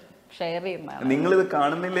സന്തോഷം, ഷെയർ ചെയ്യുന്നതാണ്. നിങ്ങളിത്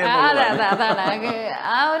കാണുന്നില്ലേ? അതാണ്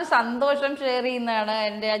ആ ഒരു സന്തോഷം ഷെയർ ചെയ്യുന്നതാണ്,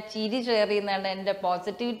 എൻ്റെ ആ ചിരി ഷെയർ ചെയ്യുന്നതാണ്, എൻ്റെ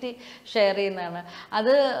പോസിറ്റിവിറ്റി ഷെയർ ചെയ്യുന്നതാണ്.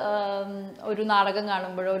 അത് ഒരു നാടകം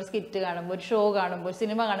കാണുമ്പോഴോ, ഒരു സ്കിറ്റ് കാണുമ്പോൾ, ഒരു ഷോ കാണുമ്പോൾ,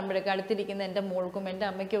 സിനിമ കാണുമ്പോഴൊക്കെ അടുത്തിരിക്കുന്ന എൻ്റെ മോൾക്കും എൻ്റെ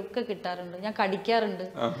അമ്മയ്ക്കും ഒക്കെ കിട്ടാറുണ്ട്. ഞാൻ കടിക്കാറുണ്ട്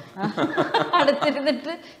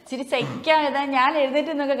അടുത്തിരുന്നിട്ട്. ചിരി സഹിക്കാൻ ഞാൻ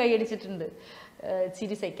എഴുന്നേറ്റ് നിന്നൊക്കെ കൈയടിച്ചിട്ടുണ്ട്,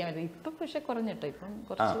 ചിരി സഹിക്കാൻ പറ്റും. ഇപ്പം പക്ഷെ കുറഞ്ഞിട്ടോ, ഇപ്പം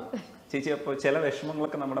കുറച്ച്. ചേച്ചി അപ്പോൾ ചില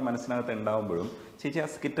വിഷമങ്ങളൊക്കെ നമ്മുടെ മനസ്സിനകത്ത് ഉണ്ടാകുമ്പോഴും ചേച്ചി ആ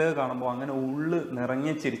സ്കിറ്റ് കാണുമ്പോൾ അങ്ങനെ ഉള്ളു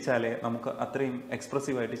നിറഞ്ഞ് ചിരിച്ചാലേ നമുക്ക് അത്രയും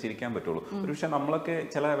എക്സ്പ്രസീവായിട്ട് ചിരിക്കാൻ പറ്റുള്ളൂ. ഒരു പക്ഷെ നമ്മളൊക്കെ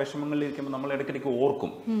ചില വിഷമങ്ങളിൽ ഇരിക്കുമ്പോൾ നമ്മൾ ഇടയ്ക്കിടയ്ക്ക്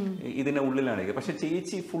ഓർക്കും ഇതിൻ്റെ ഉള്ളിലാണ്. പക്ഷെ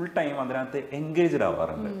ചേച്ചി ഫുൾ ടൈം അതിനകത്ത് എൻഗേജ്ഡ്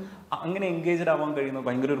ആവാറുണ്ട്. അങ്ങനെ എൻഗേജ്ഡ് ആവാൻ കഴിയുന്നത്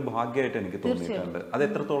ഭയങ്കര ഒരു ഭാഗ്യമായിട്ട് എനിക്ക് തോന്നിയിട്ടുണ്ട്. അത്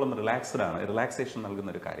എത്രത്തോളം റിലാക്സ്ഡ് ആണ്, റിലാക്സേഷൻ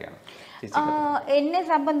നൽകുന്ന ഒരു കാര്യമാണ്. എന്നെ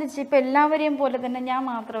സംബന്ധിച്ച് ഇപ്പം എല്ലാവരെയും പോലെ തന്നെ ഞാൻ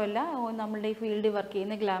മാത്രമല്ല, നമ്മളുടെ ഈ ഫീൽഡിൽ വർക്ക്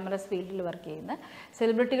ചെയ്യുന്ന, ഗ്ലാമറസ് ഫീൽഡിൽ വർക്ക് ചെയ്യുന്ന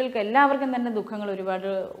സെലിബ്രിറ്റികൾക്ക് എല്ലാവർക്കും തന്നെ ദുഃഖങ്ങൾ ഒരുപാട്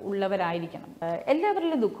ഉള്ളവരായിരിക്കണം.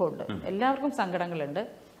 എല്ലാവരിലും ദുഃഖമുണ്ട്, എല്ലാവർക്കും സങ്കടങ്ങളുണ്ട്.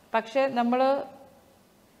 പക്ഷെ നമ്മൾ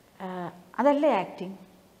അതല്ലേ ആക്ടിങ്,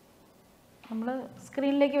 നമ്മൾ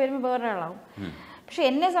സ്ക്രീനിലേക്ക് വരുമ്പോൾ വേറൊരാളാവും. പക്ഷെ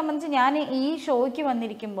എന്നെ സംബന്ധിച്ച് ഞാൻ ഈ ഷോയ്ക്ക്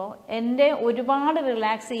വന്നിരിക്കുമ്പോൾ എൻ്റെ ഒരുപാട്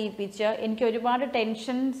റിലാക്സ് ചെയ്യിപ്പിച്ച, എനിക്ക് ഒരുപാട്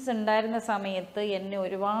ടെൻഷൻസ് ഉണ്ടായിരുന്ന സമയത്ത് എന്നെ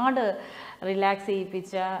ഒരുപാട് റിലാക്സ്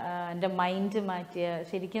ചെയ്യിപ്പിച്ച, എൻ്റെ മൈൻഡ് മാറ്റിയ,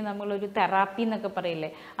 ശരിക്കും നമ്മളൊരു തെറാപ്പി എന്നൊക്കെ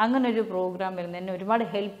പറയില്ലേ, അങ്ങനെ ഒരു പ്രോഗ്രാം ആയിരുന്നു. എന്നെ ഒരുപാട്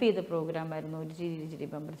ഹെൽപ്പ് ചെയ്ത പ്രോഗ്രാമായിരുന്നു. ഒരു ചിരി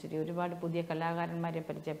ബമ്പർ ചിരി. ഒരുപാട് പുതിയ കലാകാരന്മാരെ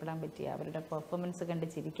പരിചയപ്പെടാൻ പറ്റി, അവരുടെ പെർഫോമൻസ് കണ്ട്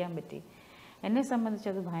ചിരിക്കാൻ പറ്റി. എന്നെ സംബന്ധിച്ച്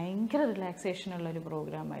അത് ഭയങ്കര റിലാക്സേഷനുള്ളൊരു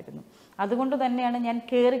പ്രോഗ്രാമായിരുന്നു. അതുകൊണ്ട് തന്നെയാണ് ഞാൻ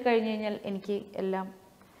കയറിക്കഴിഞ്ഞ് കഴിഞ്ഞാൽ എനിക്ക് എല്ലാം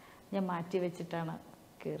ഞാൻ മാറ്റി വെച്ചിട്ടാണ്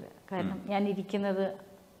കയറുക. കാരണം ഞാൻ ഇരിക്കുന്നത്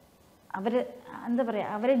അവർ എന്താ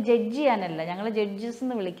പറയുക, അവരെ ജഡ്ജ് ചെയ്യാനല്ല. ഞങ്ങൾ ജഡ്ജസ്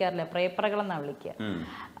എന്ന് വിളിക്കാറില്ല, പ്രേപ്പറകളെന്നാണ് വിളിക്കുക.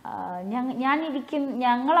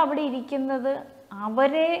 ഞങ്ങൾ അവിടെ ഇരിക്കുന്നത്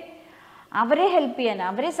അവരെ ഹെൽപ്പ് ചെയ്യാനാണ്,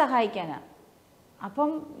 അവരെ സഹായിക്കാനാണ്. അപ്പം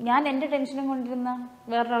ഞാൻ എൻ്റെ ടെൻഷനും കൊണ്ടിരുന്ന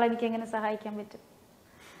വേറൊരാളെ എനിക്ക് എങ്ങനെ സഹായിക്കാൻ പറ്റും?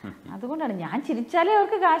 അതുകൊണ്ടാണ് ഞാൻ ചിരിച്ചാലേ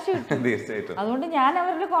അവർക്ക് കാശ് കിട്ടും. അതുകൊണ്ട് ഞാൻ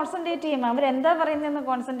അവരിൽ കോൺസെൻട്രേറ്റ് ചെയ്യും. അവരെന്താ പറയുന്നതെന്ന്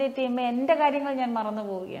കോൺസെൻട്രേറ്റ് ചെയ്യുമ്പോൾ എൻ്റെ കാര്യങ്ങൾ ഞാൻ മറന്നു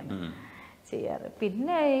പോവുകയാണ് ചെയ്യാറ്.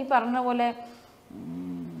 പിന്നെ ഈ പറഞ്ഞ പോലെ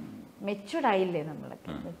മെച്യൂർഡ് ആയില്ലേ,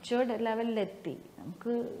 നമ്മളൊക്കെ മെച്യൂർഡ് ലെവലിലെത്തി.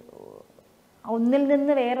 നമുക്ക് ഒന്നിൽ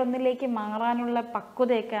നിന്ന് വേറൊന്നിലേക്ക് മാറാനുള്ള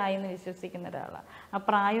പക്വതയൊക്കെ ആയെന്ന് വിശ്വസിക്കുന്ന ഒരാളാണ്. ആ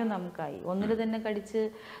പ്രായവും നമുക്കായി. ഒന്നിൽ തന്നെ കടിച്ച്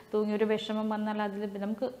തൂങ്ങി ഒരു വിഷമം വന്നാൽ അതിൽ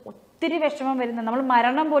നമുക്ക് ഒത്തിരി വിഷമം വരുന്ന, നമ്മൾ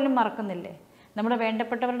മരണം പോലും മറക്കുന്നില്ലേ? നമ്മുടെ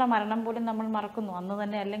വേണ്ടപ്പെട്ടവരുടെ മരണം പോലും നമ്മൾ മറക്കുന്നു, അന്ന്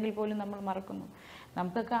തന്നെ അല്ലെങ്കിൽ പോലും നമ്മൾ മറക്കുന്നു.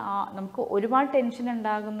 നമുക്ക് ഒരുപാട് ടെൻഷൻ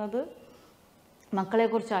ഉണ്ടാകുന്നത്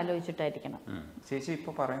മക്കളെക്കുറിച്ച് ആലോചിച്ചിട്ടായിരിക്കണം. ചേച്ചി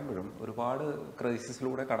ഇപ്പോൾ പറയുമ്പോഴും ഒരുപാട്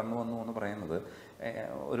ക്രൈസിസിലൂടെ കടന്നു വന്നു എന്ന് പറയുന്നത്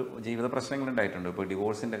ഒരു ജീവിത പ്രശ്നങ്ങൾ ഉണ്ടായിട്ടുണ്ട്. ഇപ്പോൾ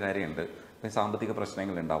ഡിവോഴ്സിൻ്റെ കാര്യമുണ്ട്, സാമ്പത്തിക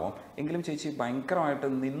പ്രശ്നങ്ങളുണ്ടാവാം. എങ്കിലും ചേച്ചി ഭയങ്കരമായിട്ട്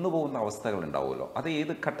നിന്നു പോകുന്ന അവസ്ഥകൾ ഉണ്ടാവുമല്ലോ. അത്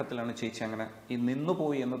ഏത് ഘട്ടത്തിലാണ് ചേച്ചി അങ്ങനെ ഈ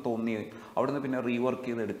നിന്നുപോയി എന്ന് തോന്നി അവിടുന്ന് പിന്നെ റീവർക്ക്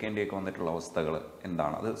ചെയ്ത് എടുക്കേണ്ടിയൊക്കെ വന്നിട്ടുള്ള അവസ്ഥകൾ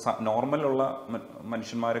എന്താണ്? അത് നോർമലുള്ള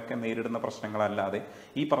മനുഷ്യന്മാരൊക്കെ നേരിടുന്ന പ്രശ്നങ്ങളല്ലാതെ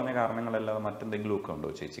ഈ പറഞ്ഞ കാരണങ്ങളല്ലാതെ മറ്റെന്തെങ്കിലുമൊക്കെ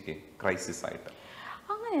ഉണ്ടോ ചേച്ചിക്ക് ക്രൈസിസ് ആയിട്ട്?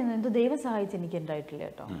 അങ്ങനെയൊന്നും എന്തോ ദൈവം സഹായിച്ച് എനിക്ക് ഉണ്ടായിട്ടില്ല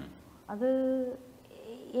കേട്ടോ. അത്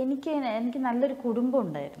എനിക്ക് നല്ലൊരു കുടുംബം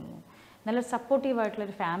ഉണ്ടായിരുന്നു, നല്ലൊരു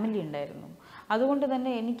സപ്പോർട്ടീവായിട്ടുള്ളൊരു ഫാമിലി ഉണ്ടായിരുന്നു. അതുകൊണ്ട്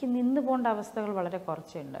തന്നെ എനിക്ക് നിന്ന് പോകേണ്ട അവസ്ഥകൾ വളരെ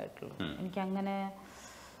കുറച്ചേ ഉണ്ടായിട്ടുള്ളൂ. എനിക്കങ്ങനെ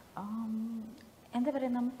എന്താ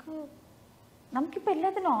പറയുക, നമുക്കിപ്പോൾ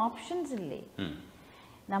എല്ലാത്തിനും ഓപ്ഷൻസ് ഇല്ലേ.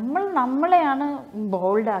 നമ്മളെയാണ്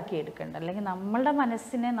ബോൾഡാക്കി എടുക്കേണ്ടത്. അല്ലെങ്കിൽ നമ്മളുടെ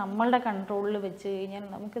മനസ്സിനെ നമ്മളുടെ കൺട്രോളിൽ വെച്ച് കഴിഞ്ഞാൽ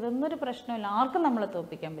നമുക്കിതൊന്നും ഒരു പ്രശ്നമില്ല, ആർക്കും നമ്മളെ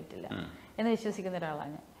തോൽപ്പിക്കാൻ പറ്റില്ല എന്ന് വിശ്വസിക്കുന്ന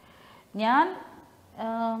ഒരാളാണ് ഞാൻ.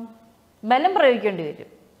 ബലം പ്രയോഗിക്കേണ്ടി വരും.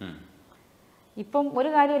 ഇപ്പം ഒരു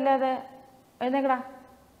കാര്യമില്ലാതെ എഴുന്നേക്കടാ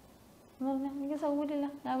എന്ന് പറഞ്ഞാൽ എനിക്ക് സൗകര്യമില്ല,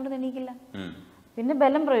 ഞാൻ ഇവിടെ എണീക്കില്ല, പിന്നെ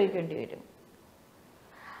ബലം പ്രയോഗിക്കേണ്ടി വരും.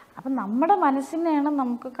 അപ്പം നമ്മുടെ മനസ്സിനെയാണ്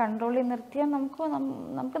നമുക്ക് കൺട്രോൾ ചെയ്ത് നിർത്തിയാൽ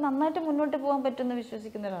നമുക്ക് നന്നായിട്ട് മുന്നോട്ട് പോകാൻ പറ്റുമെന്ന്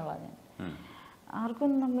വിശ്വസിക്കുന്ന ഒരാളാണ് ഞാൻ.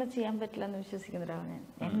 ആർക്കൊന്നും നമ്മൾ ചെയ്യാൻ പറ്റില്ല എന്ന് വിശ്വസിക്കുന്ന ഒരാളാണ് ഞാൻ.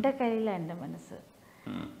 എൻ്റെ കയ്യിലാണ് എൻ്റെ മനസ്സ്,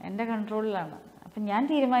 എൻ്റെ കൺട്രോളിലാണ്. അപ്പം ഞാൻ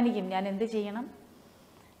തീരുമാനിക്കും ഞാൻ എന്ത് ചെയ്യണം,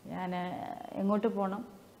 ഞാൻ എങ്ങോട്ട് പോകണം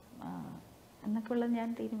എന്നൊക്കെ ഉള്ളത് ഞാൻ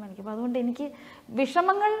തീരുമാനിക്കും. അപ്പോൾ അതുകൊണ്ട് എനിക്ക്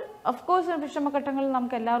വിഷമങ്ങൾ, ഓഫ് കോഴ്സ് വിഷമഘട്ടങ്ങൾ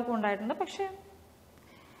നമുക്ക് എല്ലാവർക്കും ഉണ്ടായിട്ടുണ്ട്. പക്ഷേ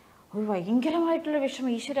ഒരു ഭയങ്കരമായിട്ടുള്ള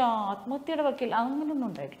വിഷമം, ഈശ്വര ആത്മഹത്യയുടെ വക്കീൽ, അങ്ങനെയൊന്നും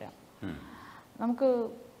ഉണ്ടായിട്ടില്ല. നമുക്ക്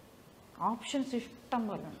ഓപ്ഷൻസ് ഇഷ്ടം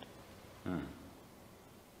പോലെ ഉണ്ട്.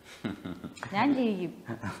 ഞാൻ ചെയ്യും.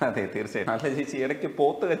 അതെ, തീർച്ചയായിട്ടും. അല്ല ചേച്ചി, ഇടയ്ക്ക്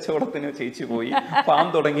പോത്ത് കച്ചവടത്തിന് ചേച്ചി പോയി ഫാം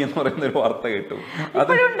തുടങ്ങി എന്ന് പറയുന്ന ഒരു വാർത്ത കേട്ടു.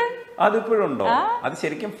 അതിപ്പോഴുണ്ടോ? അത്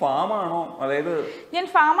ശരിക്കും ഫാമാണോ? അതായത് ഞാൻ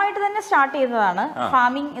ഫാമായിട്ട് തന്നെ സ്റ്റാർട്ട് ചെയ്തതാണ്,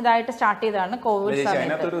 ഫാമിംഗ് ഇതായിട്ട് സ്റ്റാർട്ട് ചെയ്തതാണ് കോവിഡ് സമയത്ത്.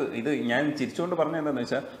 അതിനകത്തൊരു ഇത് ഞാൻ ചിരിച്ചുകൊണ്ട് പറഞ്ഞ എന്താന്ന്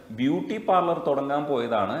വെച്ചാൽ, ബ്യൂട്ടി പാർലർ തുടങ്ങാൻ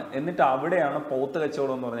പോയതാണ്, എന്നിട്ട് അവിടെയാണ് പോത്ത്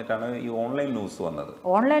കച്ചവടം എന്ന് പറഞ്ഞിട്ടാണ് ഈ ഓൺലൈൻ ന്യൂസ് വന്നത്.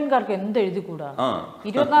 ഓൺലൈൻകാർക്ക് എന്ത് എഴുതിക്കൂടാ?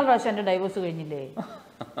 24 പ്രാവശ്യം എന്റെ ഡൈവോഴ്സ് കഴിഞ്ഞില്ലേ?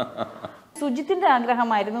 സുജിത്തിന്റെ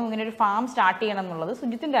ആഗ്രഹമായിരുന്നു ഇങ്ങനെ ഒരു ഫാം സ്റ്റാർട്ട് ചെയ്യണം എന്നുള്ളത്.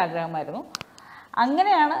 സുജിത്തിന്റെ ആഗ്രഹമായിരുന്നു.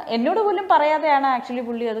 അങ്ങനെയാണ്, എന്നോട് പോലും പറയാതെയാണ് ആക്ച്വലി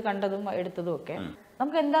പുള്ളി അത് കണ്ടതും എടുത്തതും ഒക്കെ.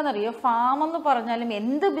 നമുക്ക് എന്താണെന്നറിയോ, ഫാം എന്ന് പറഞ്ഞാലും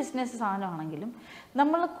എന്ത് ബിസിനസ് സാധനമാണെങ്കിലും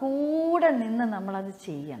നമ്മൾ കൂടെ നിന്ന് നമ്മളത്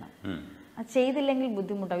ചെയ്യണം. അത് ചെയ്തില്ലെങ്കിൽ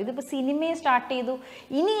ബുദ്ധിമുട്ടാവും. ഇതിപ്പോൾ സിനിമയെ സ്റ്റാർട്ട് ചെയ്തു,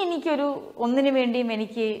 ഇനി എനിക്കൊരു ഒന്നിനു വേണ്ടിയും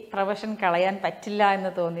എനിക്ക് പ്രൊഫഷൻ കളയാൻ പറ്റില്ല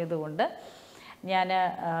എന്ന് തോന്നിയത് കൊണ്ട്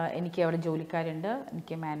എനിക്ക് അവിടെ ജോലിക്കാരുണ്ട്,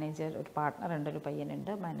 എനിക്ക് മാനേജർ, ഒരു പാർട്ട്ണറുണ്ട്, ഒരു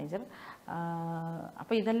പയ്യനുണ്ട് മാനേജർ.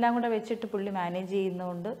 അപ്പോൾ ഇതെല്ലാം കൂടെ വെച്ചിട്ട് പുള്ളി മാനേജ്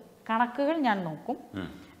ചെയ്യുന്നതുകൊണ്ട് കണക്കുകൾ ഞാൻ നോക്കും.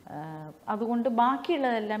 അതുകൊണ്ട്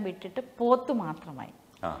ബാക്കിയുള്ളതെല്ലാം വിട്ടിട്ട് പോത്ത് മാത്രമായി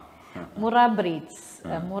മുറ ബ്രീഡ്സ്,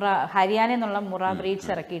 ഹരിയാനയിൽ നിന്നുള്ള മുറ ബ്രീഡ്സ്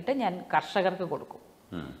ഇറക്കിയിട്ട് ഞാൻ കർഷകർക്ക് കൊടുക്കും.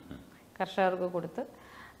 കർഷകർക്ക് കൊടുത്ത്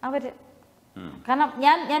അവർ, കാരണം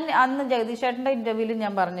ഞാൻ അന്ന് ജഗദീഷ് ചേട്ടൻ്റെ ഇൻ്റർവ്യൂവിൽ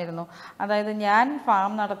ഞാൻ പറഞ്ഞിരുന്നു, അതായത് ഞാൻ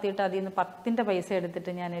ഫാം നടത്തിയിട്ട് അതിൽ നിന്ന് 10 പൈസ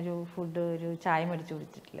എടുത്തിട്ട് ഞാനൊരു ഫുഡ്, ഒരു ചായ മേടിച്ച്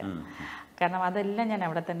കുടിച്ചിട്ടില്ല. കാരണം അതെല്ലാം ഞാൻ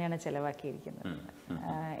അവിടെ തന്നെയാണ് ചിലവാക്കിയിരിക്കുന്നത്.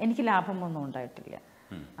 എനിക്ക് ലാഭമൊന്നും ഉണ്ടായിട്ടില്ല,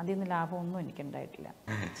 അതിൽ നിന്ന് ലാഭമൊന്നും എനിക്കുണ്ടായിട്ടില്ല.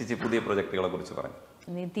 പുതിയ പ്രൊജക്ടുകളെ കുറിച്ച് പറഞ്ഞു.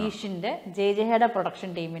 നിതീഷിൻ്റെ ജയജഹയുടെ പ്രൊഡക്ഷൻ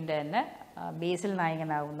ടീമിൻ്റെ തന്നെ ബേസിൽ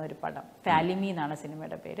നായകനാകുന്ന ഒരു പടം, ഫാലിമി എന്നാണ്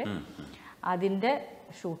സിനിമയുടെ പേര്. അതിൻ്റെ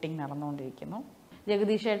ഷൂട്ടിംഗ് നടന്നുകൊണ്ടിരിക്കുന്നു.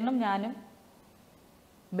 ജഗദീഷ് ചേട്ടനും ഞാനും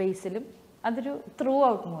ബേസിലും. അതൊരു ത്രൂ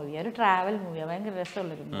ഔട്ട് മൂവിയാണ്, ഒരു ട്രാവൽ മൂവിയാണ്, ഭയങ്കര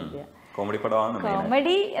രസമുള്ളൊരു മൂവിയാണ്.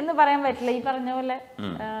 കോമഡി എന്ന് പറയാൻ പറ്റില്ല, ഈ പറഞ്ഞ പോലെ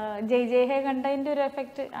ജയ് കണ്ടതിൻ്റെ ഒരു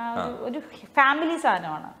എഫക്റ്റ്, ഒരു ഫാമിലി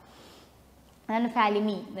സാധനമാണ്. അതാണ്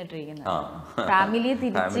ഫാലിമി എന്നിട്ടിരിക്കുന്നത്. ഫാമിലി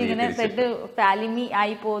തിരിച്ച് ഇങ്ങനെ സെറ്റ് ഫാലിമി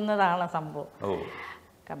ആയി പോകുന്നതാണ് സംഭവം.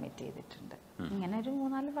 കമ്മിറ്റ് ചെയ്തിട്ടുണ്ട്. ഇങ്ങനെ ഒരു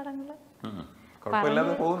 3-4 പടങ്ങള്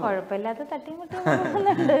കുഴപ്പമില്ലാതെ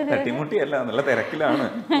തട്ടിമുട്ടിയല്ല, നല്ല തിരക്കിലാണ്.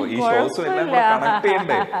 ഈ ഷോസും എല്ലാം കണക്ട്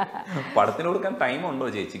ചെയ്യണ്ടേ? പടത്തിന് കൊടുക്കാൻ ടൈം ഉണ്ടോ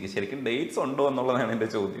ചേച്ചിക്ക്? ശരിക്കും ഡേറ്റ്സ് ഉണ്ടോ എന്നുള്ളതാണ് എന്റെ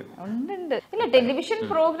ചോദ്യം. ഉണ്ട്. ഇല്ല, ടെലിവിഷൻ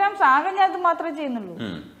പ്രോഗ്രാംസ് ആകെ ഞാൻ അത് മാത്രമേ ചെയ്യുന്നുള്ളൂ.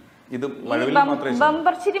 ഇത്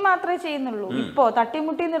ബമ്പർച്ചിരി മാത്രമേ ചെയ്യുന്നുള്ളൂ. ഇപ്പോ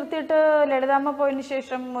തട്ടിമുട്ടി നിർത്തിയിട്ട് ലളിതാമ്മ പോയതിനു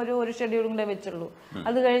ശേഷം ഒരു ഷെഡ്യൂളും കൂടെ വെച്ചുള്ളൂ.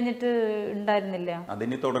 അത് കഴിഞ്ഞിട്ട് ഉണ്ടായിരുന്നില്ല.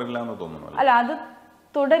 അതിന് തുടരില്ല എന്ന് തോന്നുന്നു. അല്ല, അത്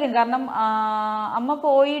തുടരും. കാരണം അമ്മ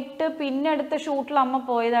പോയിട്ട് പിന്നെ അടുത്ത ഷൂട്ടിൽ അമ്മ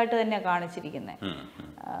പോയതായിട്ട് തന്നെയാണ് കാണിച്ചിരിക്കുന്നത്.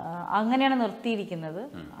 അങ്ങനെയാണ് നിർത്തിയിരിക്കുന്നത്.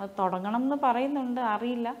 അത് തുടങ്ങണം എന്ന് പറയുന്നുണ്ട്,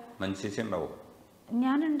 അറിയില്ല.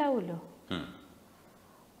 ഞാൻ ഉണ്ടാവുമല്ലോ,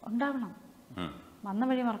 ഉണ്ടാവണം. വന്ന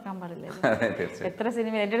വഴി മറക്കാൻ പാടില്ല. എത്ര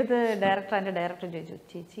സിനിമ എൻ്റെ അടുത്ത് എൻ്റെ ഡയറക്ടർ ചോദിച്ചു,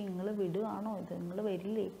 ചേച്ചി നിങ്ങൾ വിടുവാണോ ഇത്, നിങ്ങൾ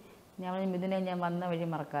വരില്ലേ? ഞാൻ ഇതിനെ ഞാൻ വന്ന വഴി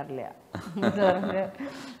മറക്കാറില്ല എന്ന് പറഞ്ഞ്.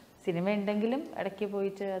 സിനിമ ഉണ്ടെങ്കിലും ഇടയ്ക്ക്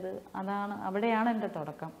പോയിട്ട് അവിടെയാണ് എൻ്റെ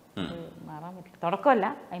തുടക്കം. മാറാൻ പറ്റില്ല, തുടക്കമല്ല,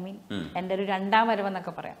 ഐ മീൻ എൻ്റെ ഒരു 2ാം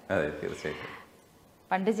വരവെന്നൊക്കെ പറയാം.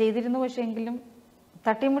 പണ്ട് ചെയ്തിരുന്നു, പക്ഷേ എങ്കിലും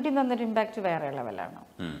തട്ടിമുട്ടി തന്നൊരു ഇമ്പാക്റ്റ് വേറെ ലെവലാണ്.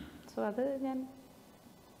 സോ അത് ഞാൻ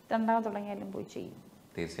 2ാമത് തുടങ്ങിയാലും പോയി ചെയ്യും.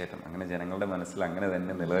 തീർച്ചയായിട്ടും അങ്ങനെ ജനങ്ങളുടെ മനസ്സിൽ അങ്ങനെ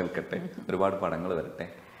തന്നെ നിലനിൽക്കട്ടെ. ഒരുപാട് പടങ്ങൾ വരട്ടെ.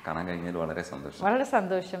 കാണാൻ കഴിഞ്ഞാൽ വളരെ സന്തോഷം. വളരെ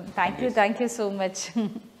സന്തോഷം. Thank you so much.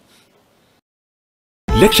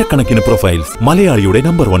 ലക്ഷക്കണക്കിന് പ്രൊഫൈൽസ്, മലയാളിയുടെ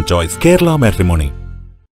നമ്പർ 1 ചോയ്സ്, കേരള മാട്രിമോണി.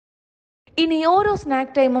 ഇനി ഓരോ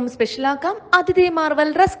സ്നാക്ക് ടൈമും സ്പെഷ്യലാക്കാം അതിഥി മാർവൽ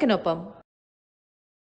റസ്കിനൊപ്പം.